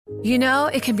You know,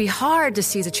 it can be hard to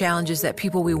see the challenges that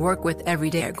people we work with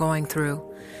every day are going through.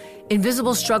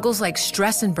 Invisible struggles like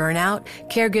stress and burnout,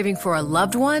 caregiving for a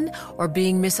loved one, or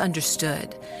being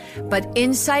misunderstood. But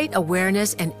insight,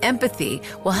 awareness, and empathy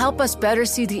will help us better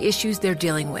see the issues they're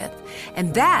dealing with.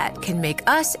 And that can make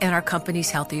us and our companies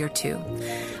healthier too.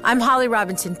 I'm Holly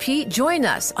Robinson Peete. Join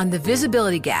us on The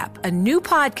Visibility Gap, a new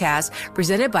podcast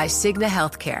presented by Cigna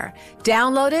Healthcare.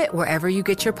 Download it wherever you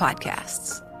get your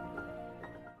podcasts.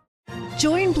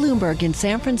 Join Bloomberg in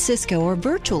San Francisco or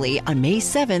virtually on May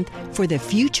 7th for The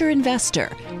Future Investor,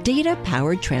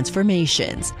 Data-Powered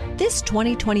Transformations. This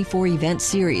 2024 event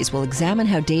series will examine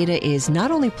how data is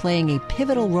not only playing a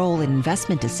pivotal role in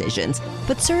investment decisions,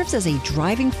 but serves as a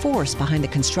driving force behind the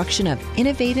construction of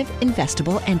innovative,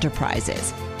 investable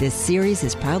enterprises. This series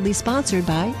is proudly sponsored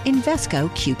by Invesco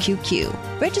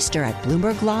QQQ. Register at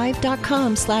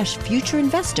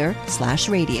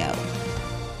bloomberglive.com/futureinvestor/radio.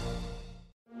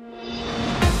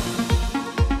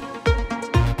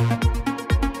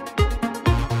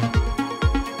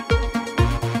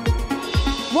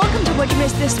 What you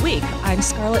missed this week. I'm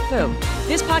Scarlett Fu.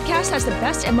 This podcast has the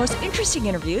best and most interesting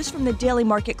interviews from the Daily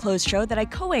Market Close show that I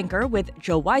co-anchor with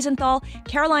Joe Weisenthal,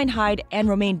 Caroline Hyde, and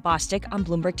Romaine Bostick on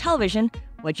Bloomberg Television.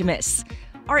 What'd you miss?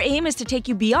 Our aim is to take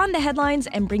you beyond the headlines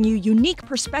and bring you unique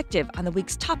perspective on the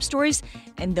week's top stories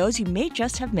and those you may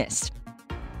just have missed.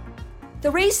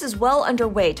 The race is well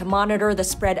underway to monitor the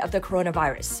spread of the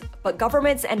coronavirus, but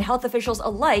governments and health officials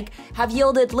alike have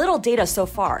yielded little data so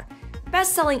far.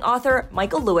 Best-selling author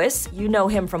Michael Lewis, you know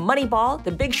him from Moneyball,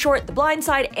 The Big Short, The Blind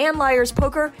Side, and Liar's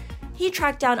Poker, he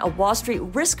tracked down a Wall Street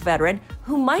risk veteran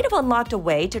who might have unlocked a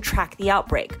way to track the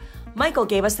outbreak. Michael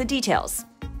gave us the details.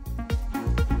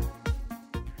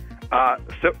 So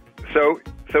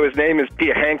his name is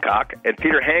Peter Hancock, and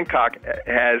Peter Hancock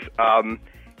has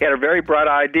he had a very bright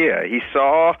idea. He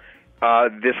saw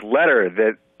this letter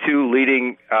that two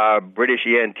leading British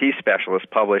ENT specialists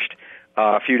published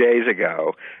a few days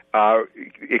ago,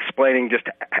 explaining just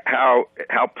how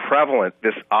prevalent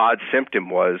this odd symptom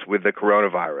was with the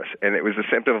coronavirus. And it was a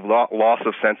symptom of loss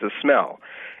of sense of smell.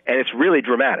 And it's really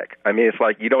dramatic. I mean, it's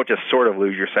like you don't just sort of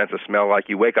lose your sense of smell, like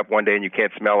you wake up one day and you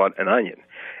can't smell an onion.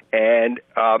 And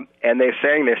they're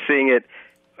saying they're seeing it,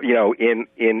 you know,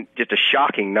 in just a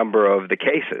shocking number of the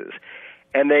cases.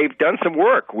 And they've done some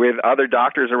work with other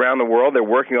doctors around the world. They're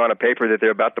working on a paper that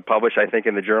they're about to publish, I think,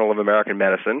 in the Journal of American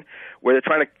Medicine, where they're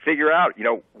trying to figure out, you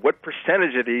know, what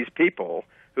percentage of these people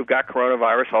who've got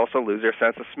coronavirus also lose their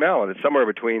sense of smell. And it's somewhere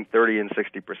between 30 and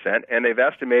 60%. And they've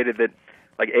estimated that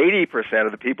like 80%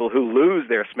 of the people who lose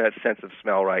their sense of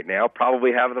smell right now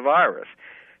probably have the virus.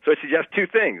 So it suggests two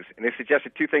things. And they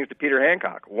suggested two things to Peter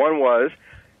Hancock. One was,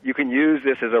 you can use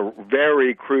this as a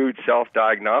very crude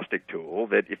self-diagnostic tool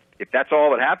that if that's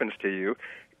all that happens to you,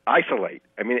 isolate.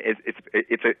 I mean,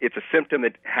 it's a symptom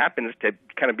that happens to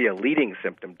kind of be a leading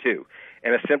symptom too,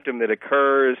 and a symptom that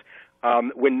occurs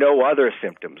when no other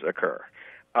symptoms occur.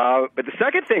 But the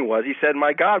second thing was, he said,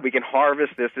 my God, we can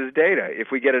harvest this as data. If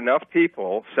we get enough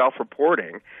people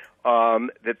self-reporting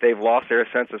that they've lost their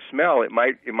sense of smell, it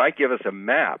might give us a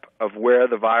map of where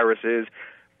the virus is,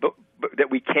 but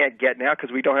that we can't get now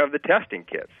because we don't have the testing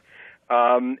kits.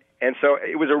 And so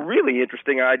it was a really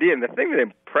interesting idea. And the thing that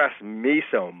impressed me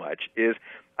so much is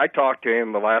I talked to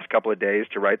him the last couple of days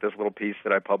to write this little piece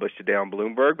that I published today on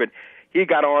Bloomberg, but he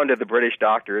got on to the British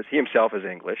doctors. He himself is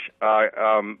English.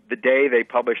 The day they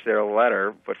published their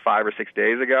letter, 5 or 6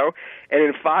 days ago, and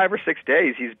in 5 or 6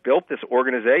 days he's built this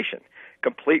organization,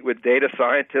 complete with data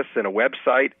scientists and a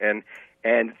website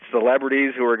and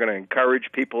celebrities who are going to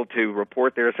encourage people to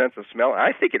report their sense of smell.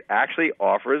 I think it actually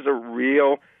offers a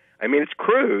real, I mean, it's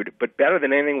crude, but better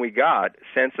than anything we got,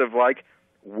 sense of like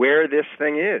where this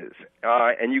thing is.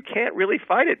 And you can't really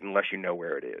fight it unless you know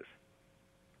where it is.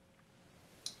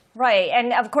 Right.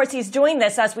 And of course, he's doing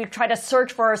this as we try to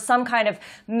search for some kind of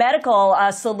medical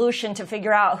solution to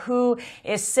figure out who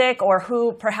is sick or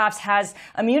who perhaps has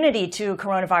immunity to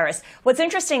coronavirus. What's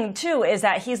interesting, too, is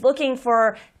that he's looking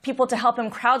for people to help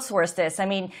him crowdsource this. I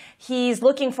mean, he's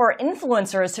looking for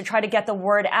influencers to try to get the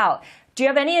word out. Do you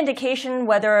have any indication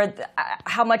whether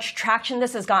how much traction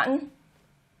this has gotten?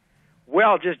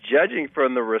 Well, just judging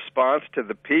from the response to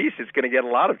the piece, it's going to get a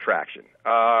lot of traction.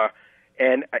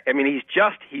 And I mean, he's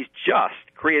just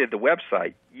created the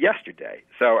website yesterday.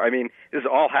 So I mean, this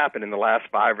has all happened in the last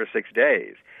 5 or 6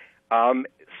 days.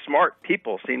 Smart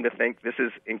people seem to think this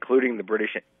is, including the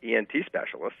British ENT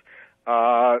specialists,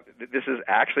 this is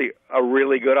actually a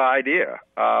really good idea.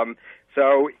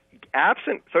 So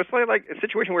it's like a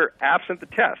situation where absent the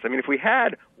test. I mean, if we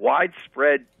had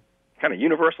widespread kind of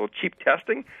universal cheap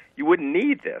testing, you wouldn't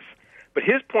need this. But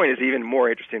his point is even more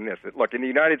interesting than this. That, look, in the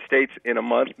United States, in a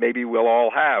month, maybe we'll all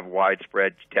have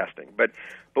widespread testing. But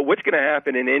what's going to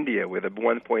happen in India with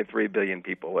 1.3 billion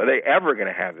people? Are they ever going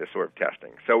to have this sort of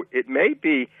testing? So it may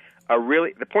be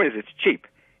the point is it's cheap.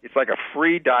 It's like a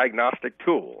free diagnostic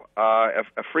tool, a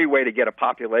free way to get a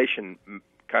population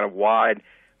kind of wide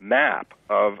map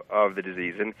of the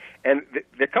disease. And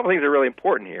the couple things that are really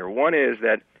important here. One is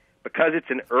that because it's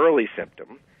an early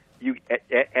symptom,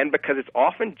 and because it's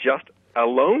often just a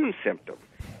lone symptom,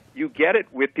 you get it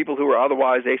with people who are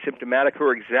otherwise asymptomatic, who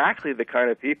are exactly the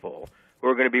kind of people who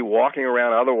are going to be walking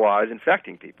around otherwise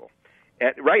infecting people.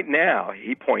 And right now,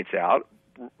 he points out,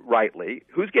 rightly,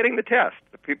 who's getting the test?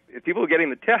 The people who are getting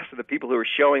the test are the people who are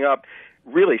showing up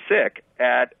really sick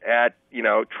at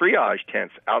triage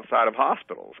tents outside of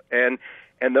hospitals. And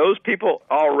those people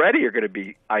already are going to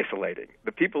be isolating.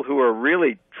 The people who are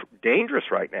really dangerous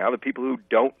right now, the people who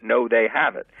don't know they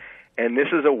have it. And this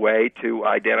is a way to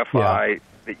identify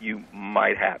that you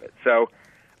might have it. So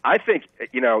I think,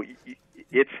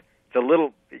 it's a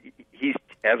little,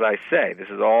 as I say, this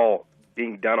is all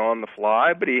being done on the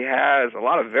fly, but he has a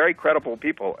lot of very credible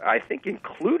people, I think,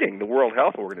 including the World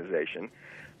Health Organization,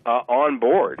 on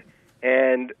board.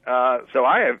 And so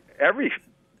I have I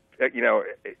think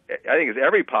there's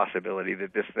every possibility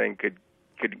that this thing could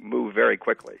move very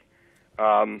quickly.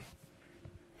 So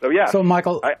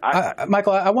Michael,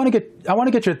 Michael, I want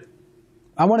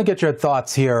to get your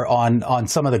thoughts here on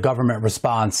some of the government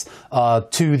response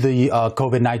to the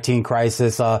COVID-19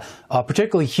 crisis,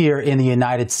 particularly here in the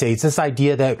United States. This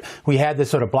idea that we had this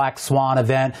sort of black swan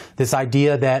event, this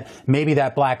idea that maybe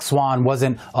that black swan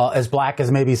wasn't as black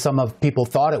as maybe some of people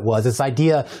thought it was. This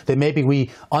idea that maybe we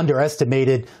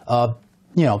underestimated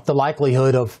the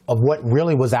likelihood of what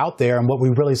really was out there and what we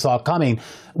really saw coming.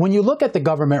 When you look at the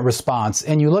government response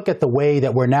and you look at the way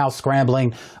that we're now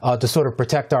scrambling to sort of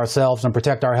protect ourselves and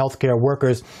protect our healthcare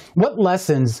workers, what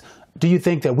lessons do you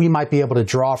think that we might be able to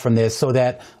draw from this so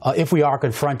that if we are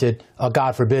confronted,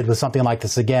 God forbid, with something like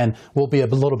this again, we'll be a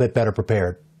little bit better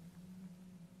prepared?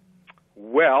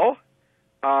 Well,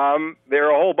 there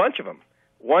are a whole bunch of them.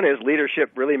 One is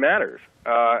leadership really matters.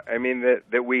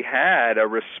 That we had a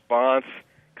response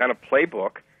kind of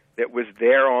playbook that was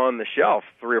there on the shelf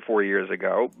 3 or 4 years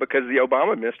ago because the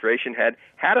Obama administration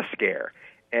had a scare,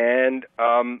 and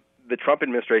the Trump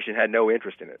administration had no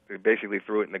interest in it. They basically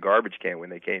threw it in the garbage can when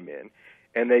they came in,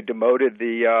 and they demoted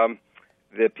the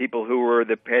people who were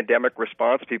the pandemic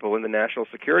response people in the National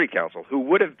Security Council, who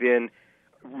would have been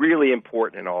really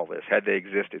important in all this had they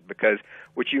existed, because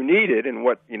what you needed and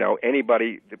what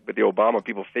anybody but the Obama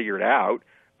people figured out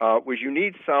was you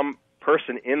need some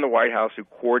person in the White House who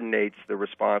coordinates the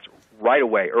response right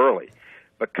away, early,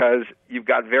 because you've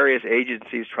got various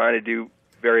agencies trying to do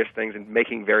various things and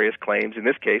making various claims. In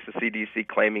this case, the CDC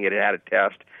claiming it had a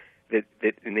test that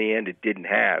in the end it didn't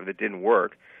have, that didn't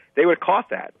work. They would have caught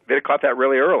that. They'd have caught that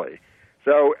really early.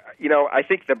 So, I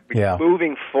think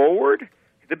moving forward,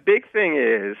 the big thing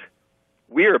is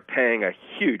we are paying a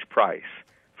huge price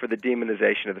for the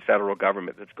demonization of the federal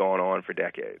government that's gone on for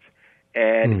decades.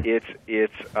 And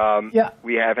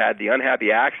we have had the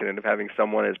unhappy accident of having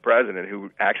someone as president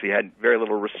who actually had very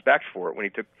little respect for it when he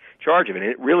took charge of it. And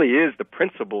it really is the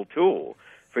principal tool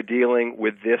for dealing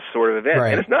with this sort of event.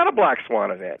 Right. And it's not a black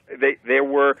swan event. There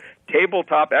were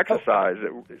tabletop exercises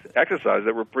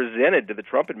that were presented to the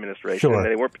Trump administration that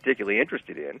they weren't particularly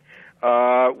interested in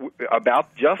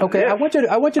about just this. I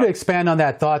want you to expand on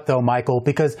that thought, though, Michael,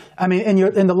 because,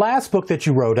 in the last book that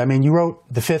you wrote, you wrote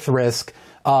The Fifth Risk.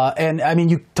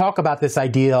 You talk about this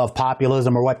idea of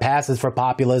populism, or what passes for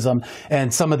populism,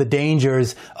 and some of the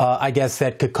dangers,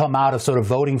 that could come out of sort of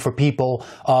voting for people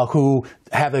who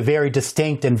have a very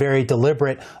distinct and very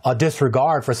deliberate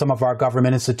disregard for some of our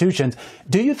government institutions.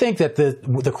 Do you think that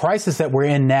the crisis that we're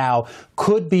in now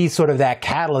could be sort of that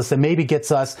catalyst that maybe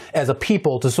gets us as a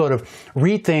people to sort of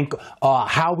rethink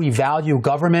how we value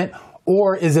government?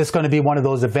 Or is this going to be one of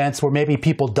those events where maybe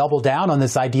people double down on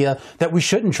this idea that we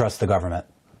shouldn't trust the government?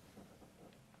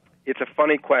 It's a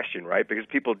funny question, right? Because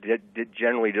people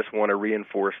generally just want to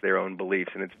reinforce their own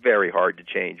beliefs, and it's very hard to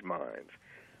change minds.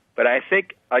 But I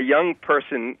think a young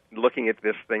person looking at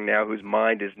this thing now whose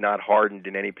mind is not hardened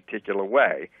in any particular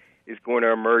way is going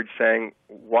to emerge saying,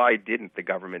 why didn't the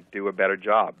government do a better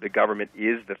job? The government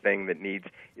is the thing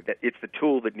it's the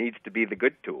tool that needs to be the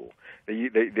good tool,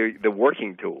 the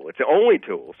working tool. It's the only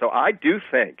tool. So I do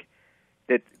think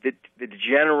that the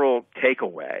general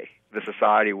takeaway the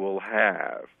society will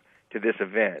have to this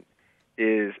event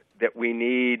is that we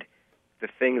need the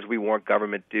things we want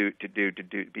government to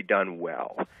be done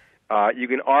well. You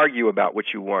can argue about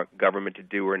what you want government to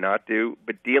do or not do,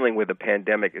 but dealing with a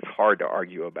pandemic, it's hard to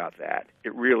argue about that.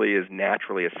 It really is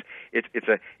naturally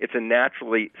it's a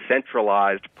naturally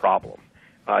centralized problem.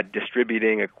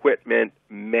 Distributing equipment,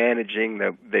 managing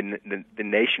the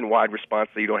nationwide response,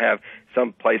 so you don't have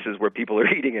some places where people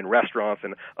are eating in restaurants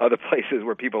and other places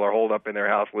where people are holed up in their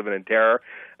house living in terror.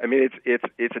 I mean,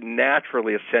 it's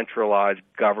naturally a centralized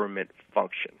government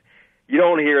function. You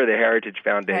don't hear the Heritage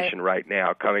Foundation right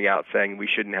now coming out saying we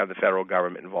shouldn't have the federal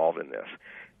government involved in this.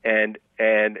 And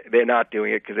they're not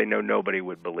doing it because they know nobody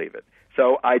would believe it.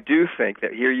 So I do think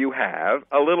that here you have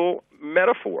a little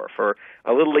metaphor for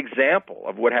a little example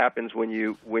of what happens when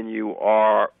you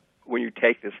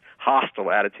take this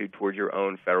hostile attitude toward your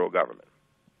own federal government.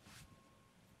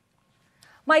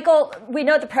 Michael, we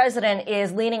know the president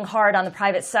is leaning hard on the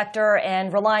private sector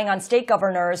and relying on state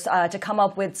governors to come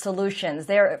up with solutions.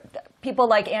 People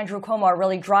like Andrew Cuomo are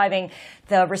really driving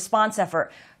the response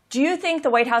effort. Do you think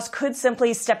the White House could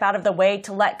simply step out of the way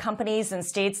to let companies and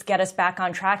states get us back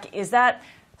on track? Is that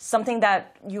something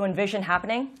that you envision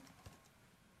happening?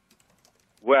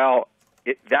 Well,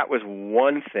 that was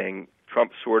one thing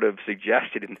Trump sort of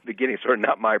suggested in the beginning, sort of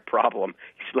not my problem.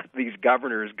 He's let these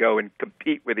governors go and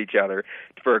compete with each other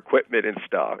for equipment and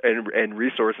stuff and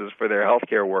resources for their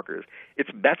healthcare workers.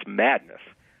 That's madness.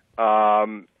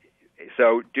 So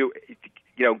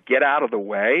get out of the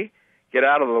way. Get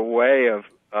out of the way of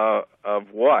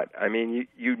what? I mean,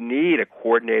 you need a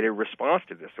coordinated response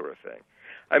to this sort of thing.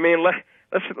 I mean,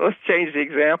 let's change the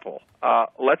example.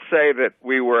 Let's say that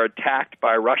we were attacked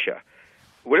by Russia.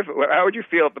 How would you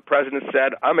feel if the president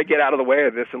said, "I'm gonna get out of the way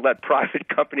of this and let private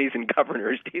companies and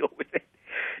governors deal with it"?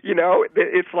 You know,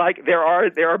 it's like there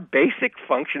are basic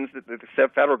functions that the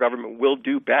federal government will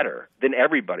do better than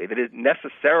everybody. That is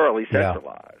necessarily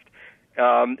centralized,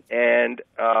 and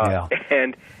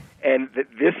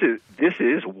this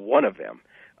is one of them.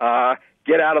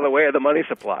 Get out of the way of the money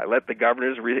supply. Let the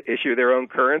governors issue their own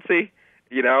currency.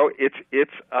 You know,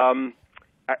 it's an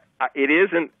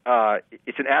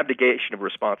abdication of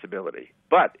responsibility.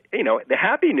 But the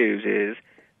happy news is,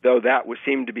 though that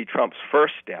seemed to be Trump's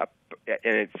first step,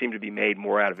 and it seemed to be made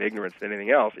more out of ignorance than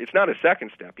anything else, it's not a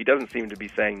second step. He doesn't seem to be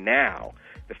saying now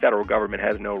the federal government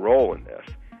has no role in this.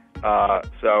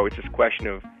 So it's just a question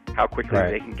of how quickly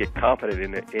they can get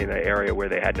competent in an area where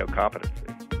they had no competency.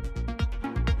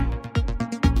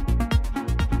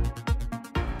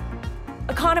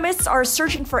 Economists are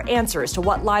searching for answers to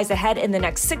what lies ahead in the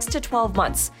next 6 to 12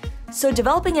 months. So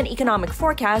developing an economic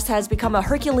forecast has become a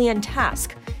Herculean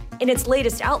task. In its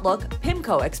latest outlook,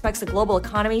 PIMCO expects the global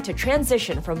economy to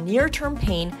transition from near-term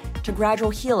pain to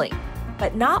gradual healing,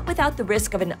 but not without the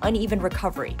risk of an uneven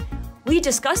recovery. We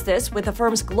discussed this with the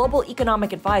firm's global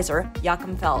economic advisor,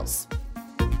 Joachim Fels.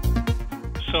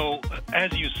 So,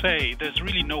 as you say, there's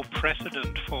really no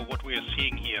precedent for what we are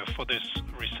seeing here for this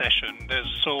recession.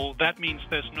 So that means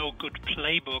there's no good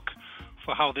playbook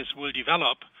for how this will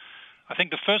develop. I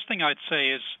think the first thing I'd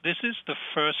say is this is the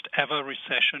first ever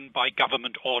recession by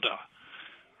government order,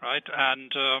 right?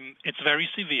 And it's very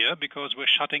severe because we're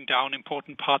shutting down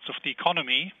important parts of the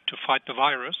economy to fight the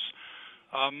virus.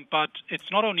 But it's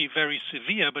not only very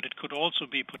severe, but it could also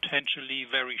be potentially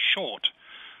very short.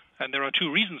 And there are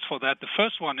two reasons for that. The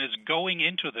first one is going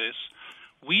into this,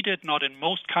 we did not, in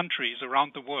most countries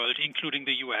around the world, including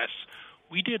the U.S.,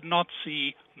 we did not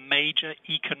see major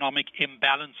economic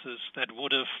imbalances that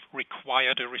would have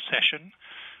required a recession.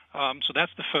 So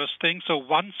that's the first thing. So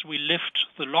once we lift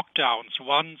the lockdowns,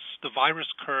 once the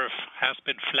virus curve has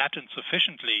been flattened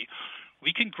sufficiently,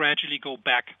 we can gradually go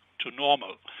back to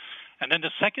normal. And then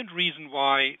the second reason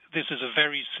why this is a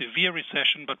very severe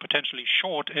recession, but potentially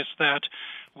short, is that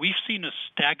we've seen a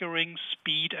staggering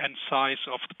speed and size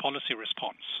of the policy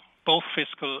response, both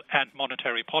fiscal and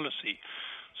monetary policy.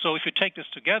 So if you take this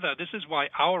together, this is why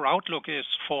our outlook is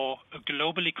for a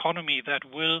global economy that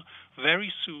will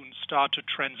very soon start to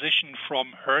transition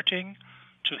from hurting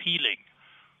to healing.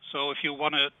 So if you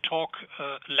want to talk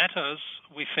letters,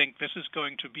 we think this is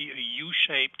going to be a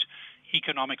U-shaped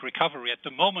economic recovery. At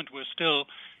the moment, we're still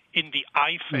in the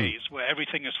I phase where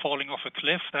everything is falling off a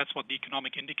cliff. That's what the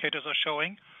economic indicators are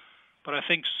showing. But I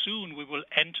think soon we will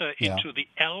enter into the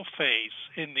L phase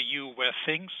in the U where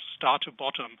things start to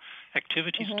bottom,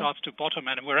 activity starts to bottom.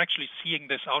 And we're actually seeing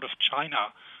this out of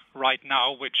China right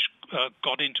now, which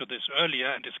got into this earlier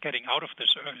and is getting out of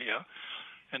this earlier.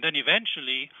 And then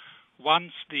eventually,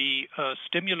 once the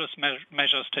stimulus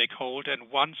measures take hold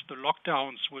and once the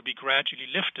lockdowns will be gradually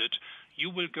lifted, you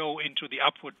will go into the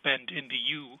upward bend in the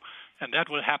U, and that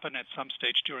will happen at some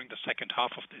stage during the second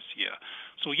half of this year.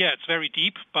 So, yeah, it's very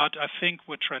deep, but I think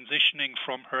we're transitioning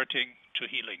from hurting to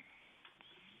healing.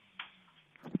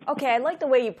 Okay, I like the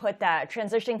way you put that,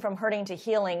 transitioning from hurting to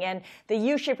healing. And the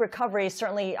U-shaped recovery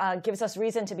certainly gives us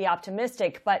reason to be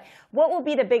optimistic. But what will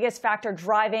be the biggest factor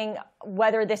driving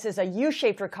whether this is a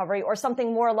U-shaped recovery or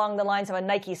something more along the lines of a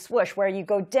Nike swoosh, where you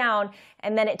go down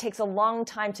and then it takes a long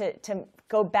time to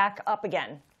go back up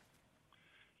again?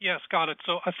 Yeah, Scarlett.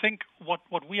 So I think what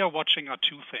we are watching are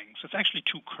two things. It's actually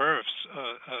two curves,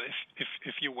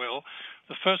 if you will.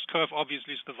 The first curve,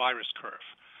 obviously, is the virus curve.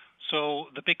 So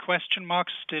the big question mark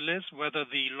still is whether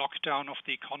the lockdown of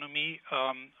the economy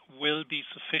will be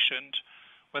sufficient,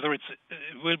 whether it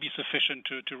will be sufficient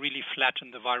to really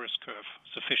flatten the virus curve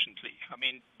sufficiently. I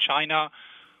mean, China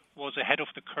was ahead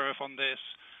of the curve on this.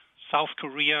 South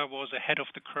Korea was ahead of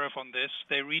the curve on this.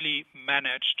 They really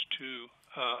managed to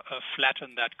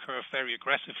flatten that curve very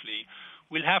aggressively.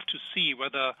 We'll have to see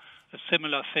whether a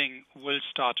similar thing will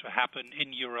start to happen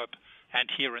in Europe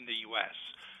and here in the U.S.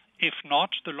 If not,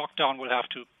 the lockdown will have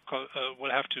to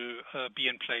be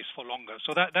in place for longer.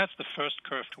 So that's the first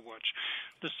curve to watch.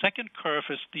 The second curve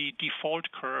is the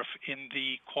default curve in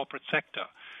the corporate sector.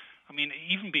 I mean,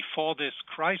 even before this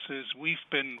crisis, we've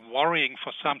been worrying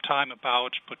for some time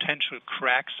about potential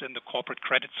cracks in the corporate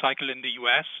credit cycle in the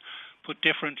U.S. Put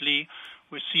differently,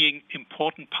 we're seeing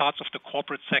important parts of the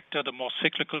corporate sector, the more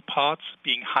cyclical parts,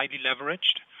 being highly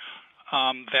leveraged,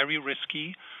 very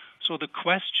risky. So the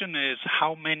question is,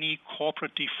 how many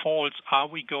corporate defaults are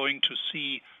we going to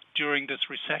see during this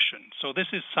recession? So this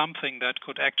is something that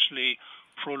could actually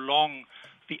prolong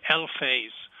the L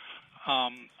phase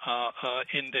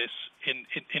in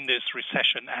this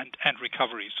recession and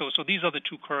recovery. So these are the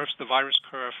two curves: the virus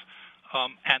curve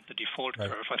and the default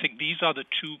curve. I think these are the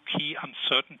two key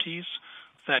uncertainties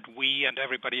that we and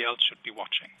everybody else should be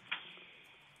watching.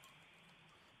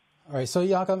 All right, so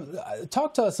Joachim,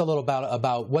 talk to us a little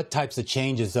about what types of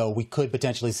changes, though, we could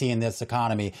potentially see in this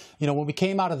economy. You know, when we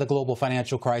came out of the global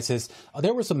financial crisis,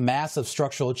 there were some massive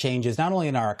structural changes, not only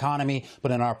in our economy,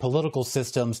 but in our political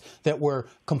systems that were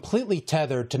completely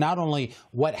tethered to not only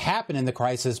what happened in the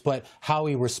crisis, but how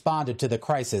we responded to the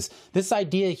crisis. This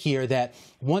idea here that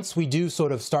once we do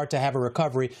sort of start to have a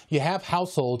recovery, you have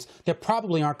households that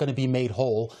probably aren't going to be made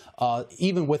whole,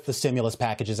 even with the stimulus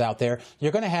packages out there.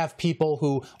 You're going to have people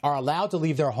who are allowed to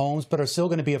leave their homes, but are still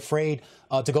going to be afraid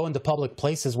to go into public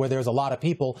places where there's a lot of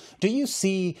people. Do you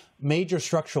see major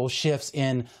structural shifts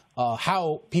in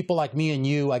how people like me and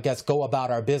you, I guess, go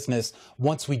about our business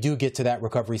once we do get to that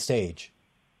recovery stage?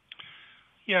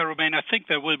 Yeah, Romain, I think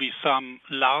there will be some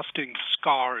lasting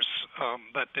scars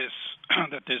that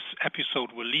this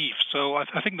episode will leave. So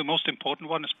I think the most important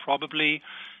one is probably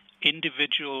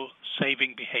individual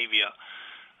saving behavior.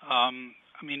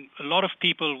 I mean, a lot of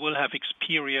people will have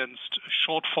experienced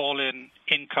shortfall in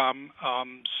income,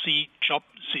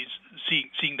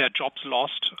 seeing their jobs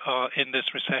lost in this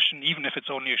recession, even if it's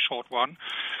only a short one.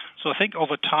 So I think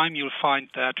over time you'll find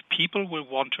that people will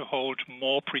want to hold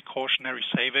more precautionary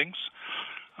savings,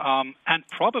 and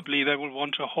probably they will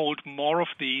want to hold more of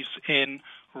these in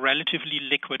relatively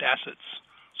liquid assets,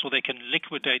 so they can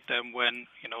liquidate them when,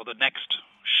 you know, the next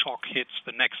shock hits,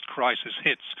 the next crisis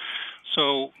hits.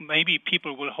 So maybe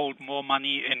people will hold more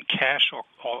money in cash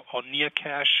or near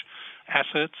cash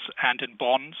assets and in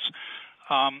bonds.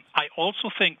 I also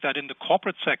think that in the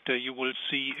corporate sector you will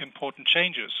see important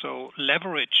changes. So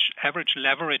average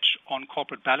leverage on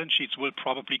corporate balance sheets will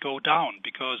probably go down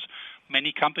because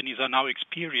many companies are now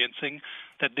experiencing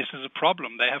that this is a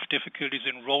problem. They have difficulties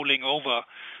in rolling over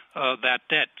that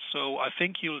debt. So I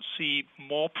think you'll see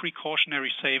more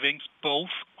precautionary savings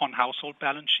both on household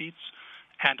balance sheets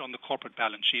and on the corporate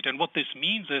balance sheet. And what this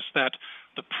means is that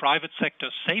the private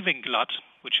sector saving glut,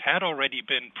 which had already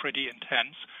been pretty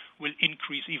intense, will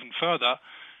increase even further.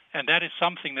 And that is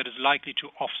something that is likely to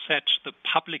offset the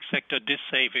public sector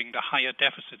dissaving, the higher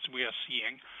deficits we are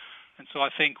seeing. And so I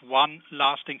think one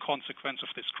lasting consequence of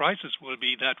this crisis will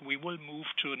be that we will move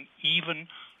to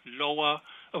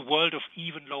a world of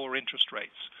even lower interest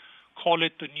rates. Call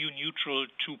it the new neutral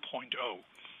 2.0.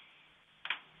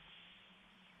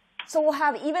 So we'll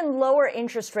have even lower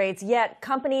interest rates, yet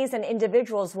companies and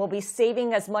individuals will be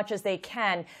saving as much as they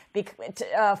can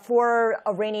for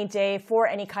a rainy day, for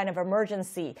any kind of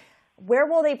emergency. Where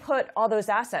will they put all those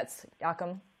assets,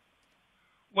 Joachim?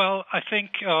 Well, I think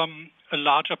a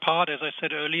larger part, as I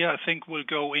said earlier, I think will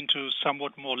go into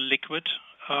somewhat more liquid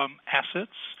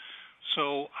assets.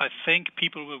 So I think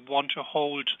people will want to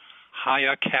hold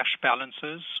higher cash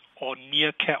balances or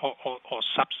or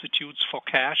substitutes for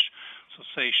cash. So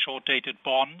say short-dated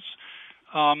bonds.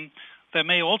 There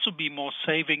may also be more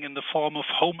saving in the form of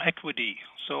home equity.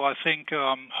 So I think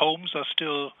homes are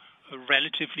still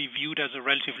relatively viewed as a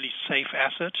relatively safe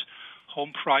asset.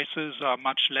 home prices are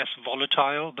much less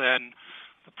volatile than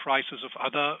the prices of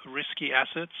other risky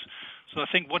assets. So I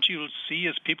think what you'll see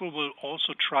is people will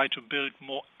also try to build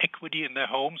more equity in their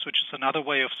homes, which is another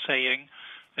way of saying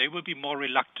they will be more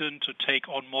reluctant to take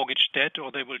on mortgage debt,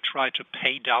 or they will try to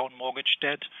pay down mortgage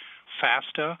debt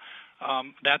faster.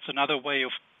 That's another way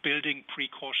of building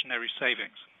precautionary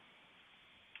savings.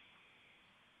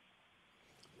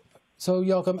 So,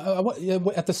 Joachim,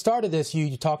 at the start of this,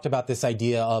 you talked about this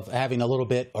idea of having a little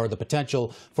bit, or the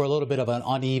potential for a little bit of an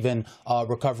uneven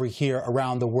recovery here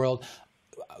around the world.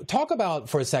 Talk about,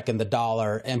 for a second, the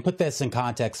dollar and put this in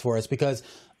context for us, because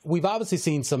we've obviously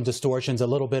seen some distortions, a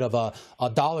little bit of a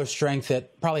dollar strength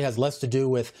that probably has less to do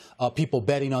with people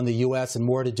betting on the U.S. and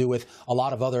more to do with a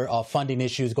lot of other funding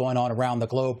issues going on around the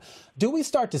globe. Do we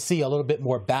start to see a little bit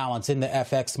more balance in the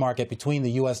FX market between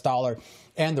the U.S. dollar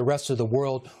and the rest of the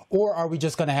world, or are we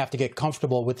just going to have to get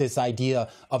comfortable with this idea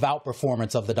of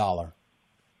outperformance of the dollar?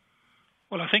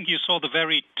 Well, I think you saw the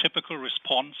very typical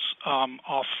response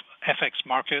of FX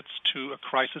markets to a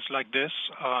crisis like this.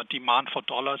 Demand for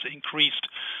dollars increased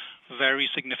very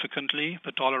significantly.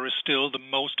 The dollar is still the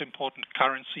most important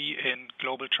currency in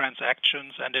global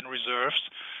transactions and in reserves.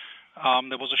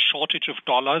 There was a shortage of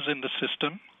dollars in the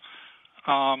system.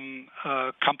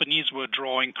 Companies were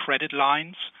drawing credit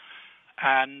lines.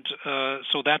 And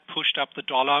so that pushed up the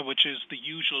dollar, which is the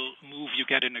usual move you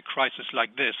get in a crisis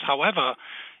like this. However,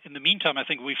 in the meantime, I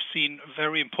think we've seen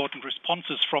very important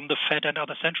responses from the Fed and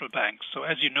other central banks. So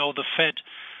as you know, the Fed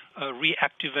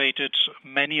reactivated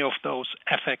many of those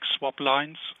FX swap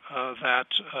lines that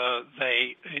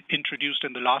they introduced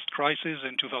in the last crisis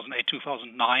in 2008,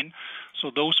 2009. So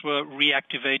those were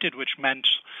reactivated, which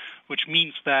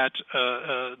means that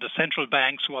the central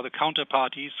banks, who are the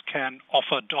counterparties, can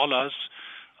offer dollars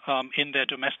in their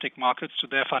domestic markets to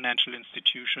their financial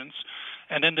institutions.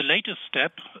 And then the latest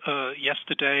step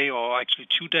yesterday, or actually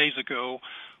 2 days ago,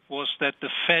 was that the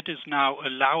Fed is now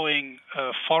allowing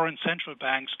foreign central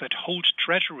banks that hold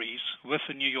treasuries with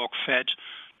the New York Fed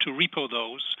to repo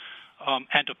those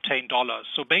and obtain dollars.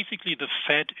 So basically the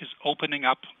Fed is opening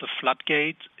up the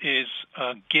floodgates, is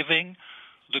giving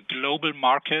the global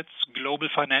markets, global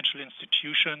financial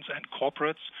institutions and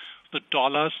corporates the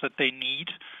dollars that they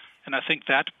need. And I think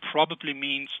that probably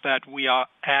means that we are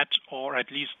at, or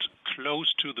at least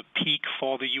close to, the peak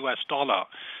for the US dollar.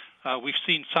 We've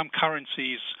seen some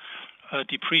currencies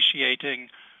depreciating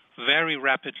very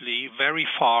rapidly, very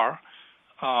far,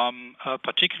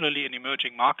 particularly in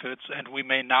emerging markets, and we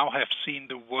may now have seen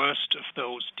the worst of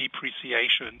those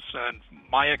depreciations. And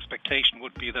my expectation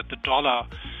would be that the dollar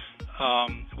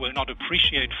will not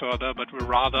appreciate further, but will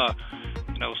rather,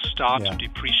 start to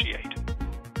depreciate.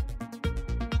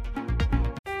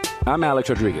 I'm Alex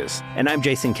Rodriguez. And I'm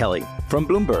Jason Kelly. From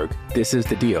Bloomberg, this is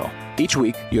The Deal. Each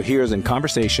week, you'll hear us in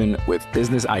conversation with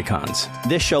business icons.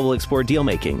 This show will explore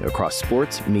deal-making across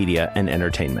sports, media, and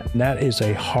entertainment. That is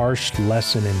a harsh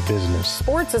lesson in business.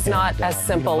 Sports is not as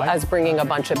simple as bringing a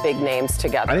bunch of big names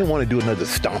together. I didn't want to do another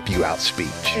stomp you out speech.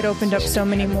 It opened up so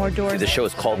many more doors. The show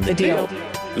is called The Deal.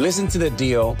 Listen to The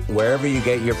Deal wherever you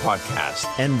get your podcasts.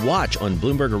 And watch on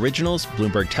Bloomberg Originals,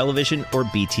 Bloomberg Television, or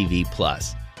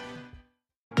BTV+.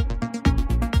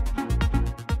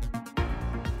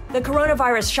 The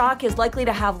coronavirus shock is likely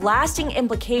to have lasting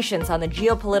implications on the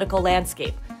geopolitical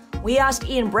landscape. We asked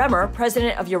Ian Bremmer,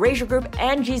 president of Eurasia Group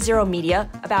and G0 Media,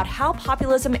 about how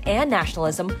populism and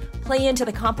nationalism play into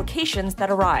the complications that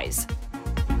arise.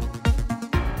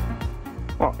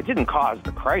 Well, it didn't cause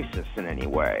the crisis in any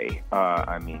way.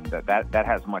 That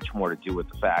has much more to do with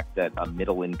the fact that a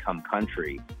middle-income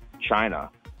country, China,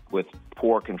 with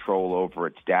poor control over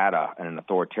its data and an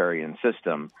authoritarian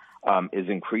system, is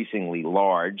increasingly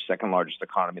large, second largest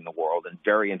economy in the world, and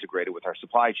very integrated with our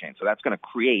supply chain. So that's going to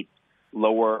create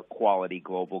lower quality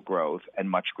global growth and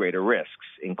much greater risks,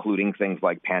 including things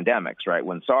like pandemics, right?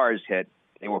 When SARS hit,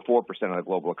 they were 4% of the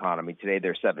global economy. Today,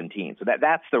 they're 17%. So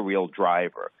that's the real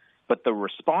driver. But the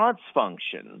response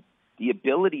function, the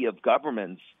ability of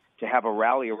governments to have a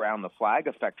rally around the flag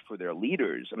effect for their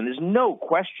leaders, there's no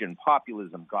question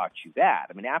populism got you that.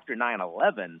 After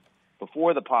 9/11,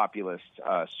 before the populist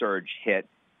surge hit,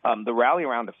 the rally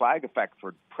around the flag effect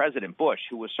for President Bush,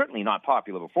 who was certainly not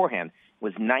popular beforehand,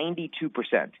 was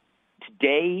 92%.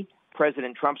 Today,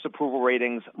 President Trump's approval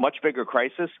ratings, much bigger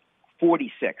crisis,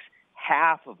 46,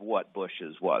 half of what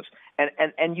Bush's was.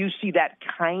 And you see that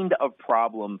kind of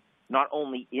problem not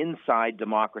only inside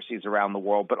democracies around the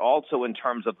world, but also in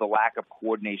terms of the lack of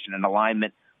coordination and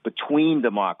alignment between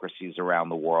democracies around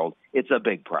the world. It's a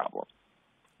big problem.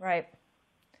 Right.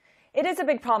 It is a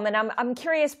big problem, and I'm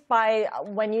curious by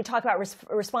when you talk about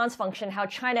response function, how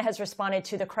China has responded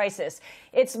to the crisis.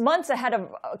 It's months ahead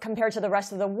of compared to the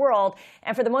rest of the world,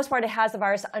 and for the most part, it has the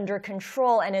virus under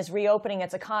control and is reopening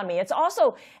its economy. It's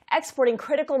also exporting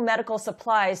critical medical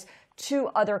supplies to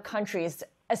other countries,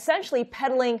 essentially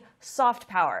peddling soft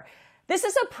power. This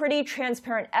is a pretty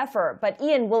transparent effort, but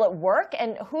Ian, will it work?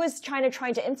 And who is China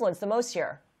trying to influence the most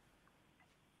here?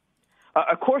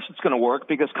 Of course it's going to work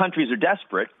because countries are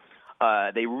desperate.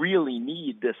 They really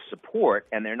need this support,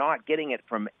 and they're not getting it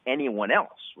from anyone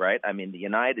else, right? I mean, the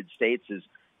United States is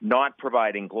not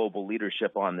providing global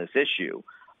leadership on this issue.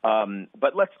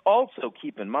 But let's also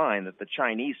keep in mind that the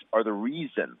Chinese are the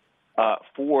reason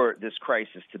for this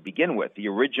crisis to begin with. The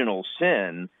original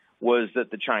sin was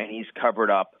that the Chinese covered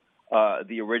up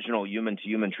the original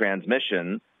human-to-human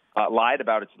transmission, lied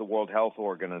about it to the World Health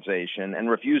Organization, and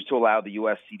refused to allow the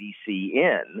U.S. CDC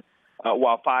in.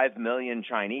 While 5 million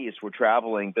Chinese were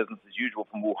traveling business as usual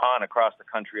from Wuhan across the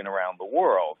country and around the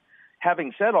world.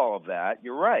 Having said all of that,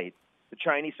 you're right. The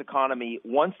Chinese economy,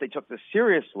 once they took this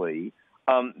seriously,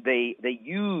 they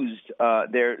used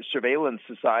their surveillance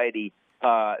society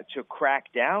to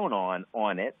crack down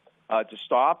on it, to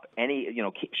stop any,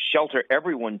 shelter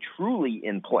everyone truly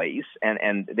in place.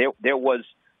 And there was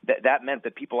that meant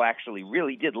that people actually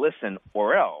really did listen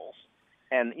or else.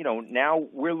 And, now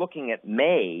we're looking at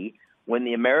May, when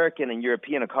the American and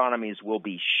European economies will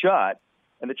be shut,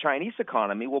 and the Chinese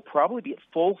economy will probably be at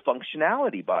full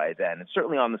functionality by then, and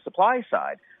certainly on the supply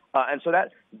side. And so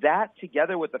that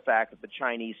together with the fact that the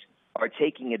Chinese are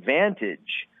taking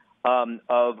advantage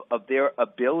of their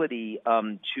ability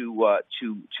to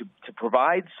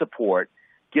provide support,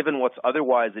 given what's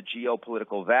otherwise a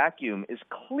geopolitical vacuum, is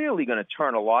clearly going to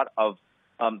turn a lot of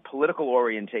political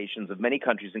orientations of many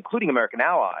countries, including American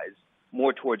allies,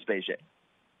 more towards Beijing.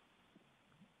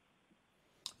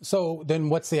 So then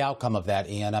what's the outcome of that,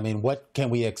 Ian? I mean, what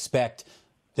can we expect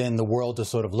then the world to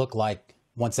sort of look like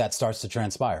once that starts to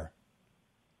transpire?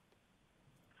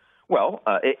 Well,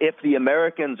 if the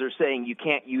Americans are saying you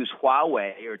can't use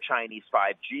Huawei or Chinese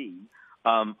 5G,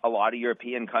 a lot of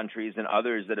European countries and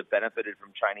others that have benefited from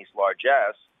Chinese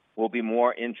largesse will be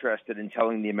more interested in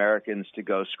telling the Americans to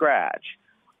go scratch.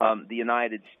 The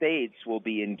United States will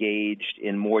be engaged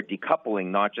in more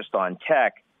decoupling, not just on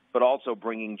tech, but also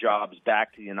bringing jobs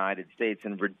back to the United States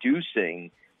and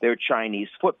reducing their Chinese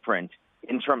footprint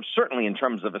certainly in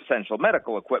terms of essential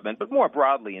medical equipment, but more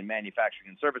broadly in manufacturing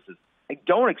and services. I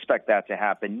don't expect that to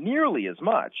happen nearly as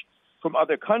much from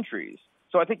other countries.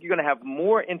 So I think you're going to have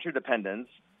more interdependence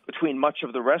between much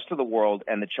of the rest of the world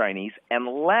and the Chinese, and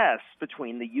less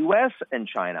between the U.S. and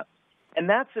China. And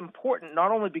that's important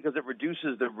not only because it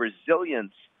reduces the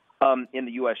resilience in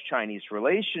the U.S.-Chinese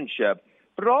relationship,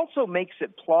 but it also makes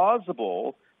it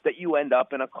plausible that you end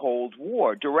up in a Cold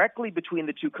War directly between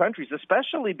the two countries,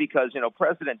 especially because,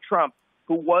 President Trump,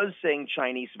 who was saying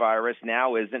Chinese virus,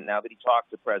 now isn't, now that he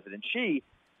talked to President Xi,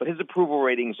 but his approval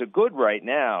ratings are good right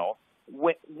now.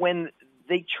 When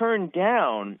they turn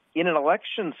down in an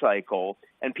election cycle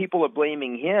and people are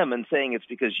blaming him and saying it's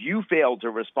because you failed to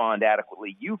respond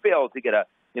adequately, you failed to get a,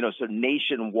 sort of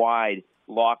nationwide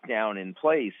lockdown in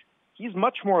place, he's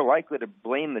much more likely to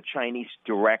blame the Chinese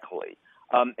directly.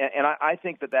 And I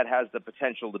think that has the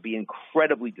potential to be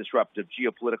incredibly disruptive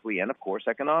geopolitically and, of course,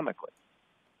 economically.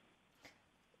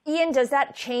 Ian, does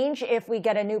that change if we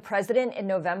get a new president in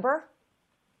November?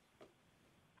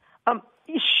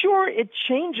 Sure, it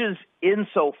changes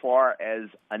insofar as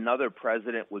another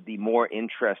president would be more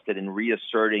interested in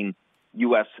reasserting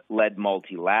U.S.-led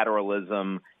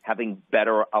multilateralism, having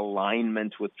better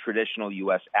alignment with traditional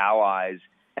U.S. allies,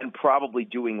 and probably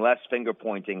doing less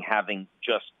finger-pointing, having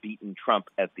just beaten Trump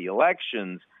at the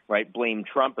elections, right? Blame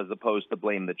Trump as opposed to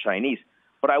blame the Chinese.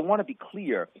 But I want to be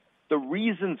clear. The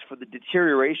reasons for the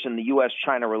deterioration in the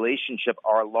U.S.-China relationship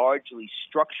are largely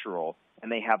structural,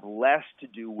 and they have less to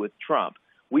do with Trump.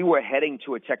 We were heading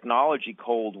to a technology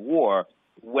Cold War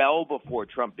well before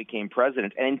Trump became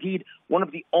president. And indeed, one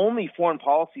of the only foreign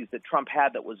policies that Trump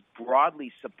had that was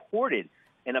broadly supported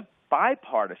in a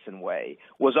bipartisan way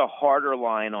was a harder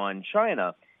line on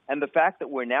China. And the fact that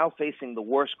we're now facing the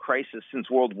worst crisis since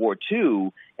World War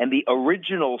II, and the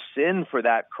original sin for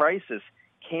that crisis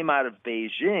came out of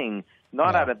Beijing,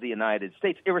 not out of the United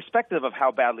States, irrespective of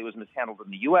how badly it was mishandled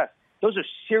in the U.S., those are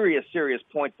serious, serious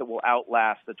points that will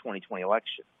outlast the 2020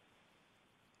 election.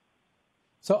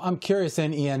 So I'm curious,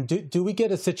 then, Ian, do we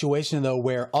get a situation, though,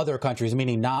 where other countries,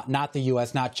 meaning not the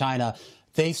U.S., not China,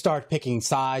 they start picking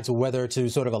sides, whether to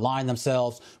sort of align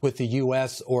themselves with the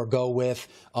U.S. or go with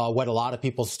what a lot of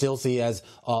people still see as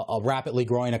a rapidly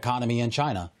growing economy in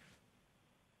China?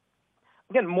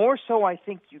 Again, more so I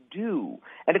think you do.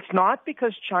 And it's not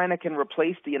because China can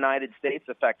replace the United States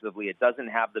effectively. It doesn't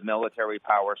have the military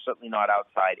power, certainly not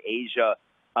outside Asia,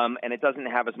 and it doesn't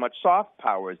have as much soft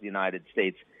power as the United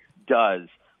States does.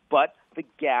 But the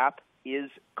gap is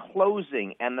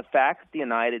closing, and the fact that the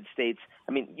United States,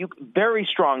 very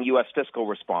strong U.S. fiscal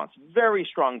response, very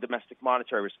strong domestic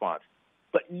monetary response,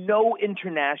 but no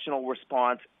international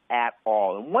response at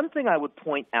all. And one thing I would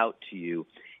point out to you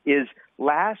is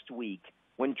last week,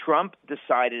 when Trump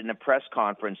decided in a press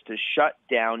conference to shut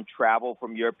down travel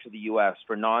from Europe to the U.S.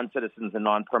 for non-citizens and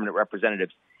non-permanent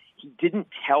representatives, he didn't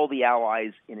tell the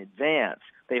allies in advance.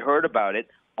 They heard about it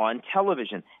on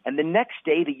television. And the next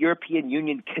day, the European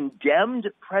Union condemned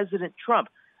President Trump.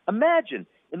 Imagine,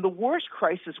 in the worst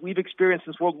crisis we've experienced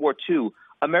since World War II,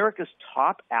 America's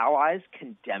top allies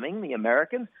condemning the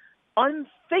Americans?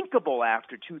 Unthinkable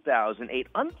after 2008,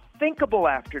 unthinkable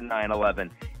after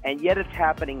 9/11, and yet it's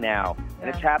happening now. And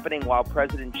it's happening while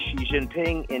President Xi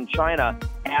Jinping in China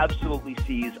absolutely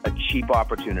sees a cheap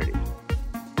opportunity.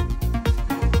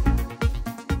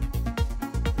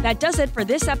 That does it for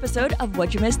this episode of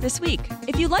What You Missed This Week.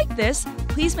 If you like this,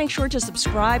 please make sure to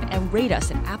subscribe and rate us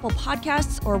at Apple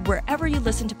Podcasts or wherever you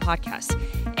listen to podcasts.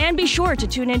 And be sure to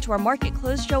tune in to our Market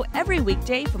Close show every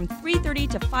weekday from 3:30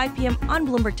 to 5 p.m. on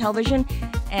Bloomberg Television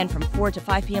and from 4 to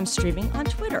 5 p.m. streaming on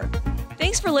Twitter.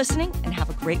 Thanks for listening and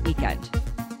have a great weekend.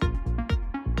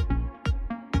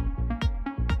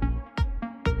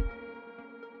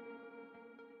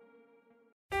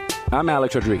 I'm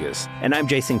Alex Rodriguez. And I'm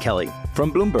Jason Kelly.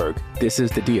 From Bloomberg, this is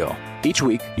The Deal. Each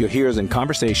week, you'll hear us in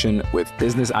conversation with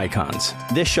business icons.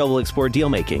 This show will explore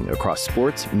deal-making across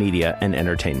sports, media, and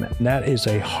entertainment. That is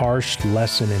a harsh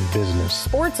lesson in business.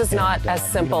 Sports is not as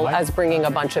simple as bringing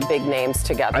a bunch of big names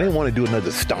together. I didn't want to do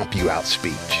another stomp you out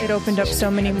speech. It opened up so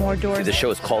many more doors. The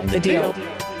show is called The Deal.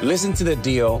 Listen to The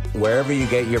Deal wherever you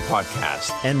get your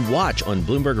podcast. And watch on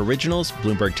Bloomberg Originals,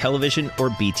 Bloomberg Television, or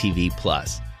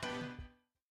BTV+.